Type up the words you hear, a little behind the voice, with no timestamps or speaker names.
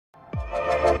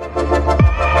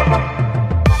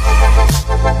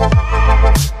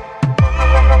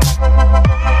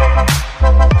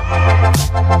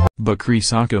Bakary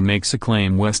Sako makes a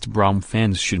claim West Brom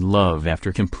fans should love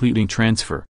after completing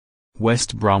transfer.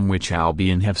 West Bromwich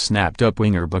Albion have snapped up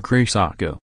winger Bakary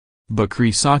Sako.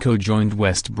 Bakary Sako joined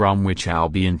West Bromwich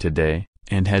Albion today,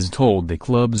 and has told the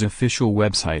club's official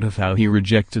website of how he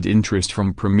rejected interest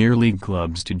from Premier League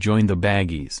clubs to join the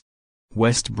Baggies.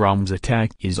 West Brom's attack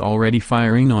is already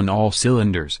firing on all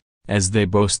cylinders, as they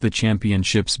boast the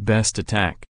Championship's best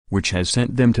attack, which has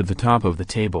sent them to the top of the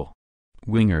table.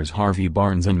 Wingers Harvey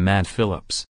and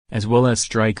Phillips, as well as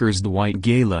strikers Dwight,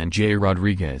 Gayle and J.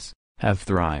 Rodriguez, have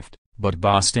thrived, but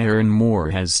boss Darren Moore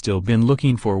has still been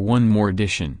looking for one more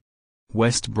addition.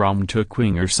 West Brom took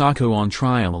winger Sako on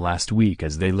trial last week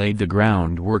as they laid the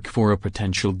groundwork for a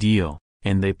potential deal,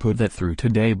 and they put that through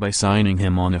today by signing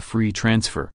him on a free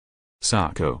transfer.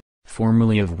 Sako,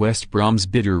 formerly of West Brom's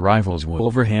bitter rivals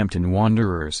Wolverhampton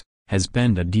Wanderers, has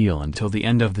penned a deal until the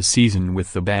end of the season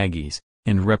with the Baggies,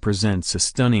 and represents a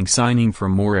stunning signing for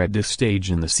Moore at this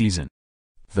stage in the season.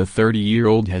 The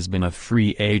 30-year-old has been a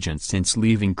free agent since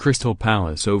leaving Crystal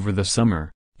Palace over the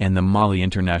summer, and the Mali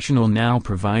international now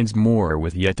provides Moore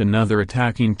with yet another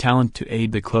attacking talent to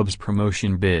aid the club's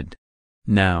promotion bid.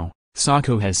 Now,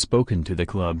 Sako has spoken to the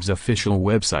club's official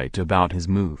website about his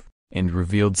move, and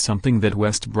revealed something that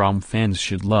West Brom fans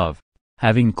should love,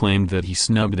 having claimed that he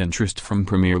snubbed interest from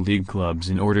Premier League clubs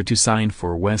in order to sign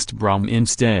for West Brom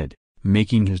instead,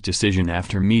 making his decision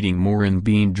after meeting Moore and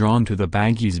being drawn to the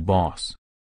Baggies boss.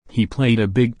 "He played a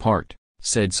big part,"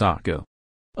 said Sako.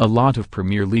 "A lot of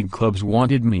Premier League clubs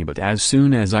wanted me, but as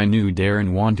soon as I knew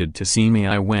Darren wanted to see me,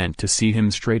 I went to see him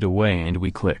straight away and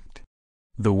we clicked.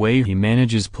 The way he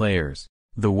manages players,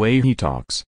 the way he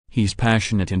talks, he's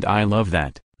passionate and I love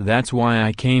that. That's why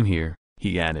I came here,"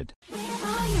 he added.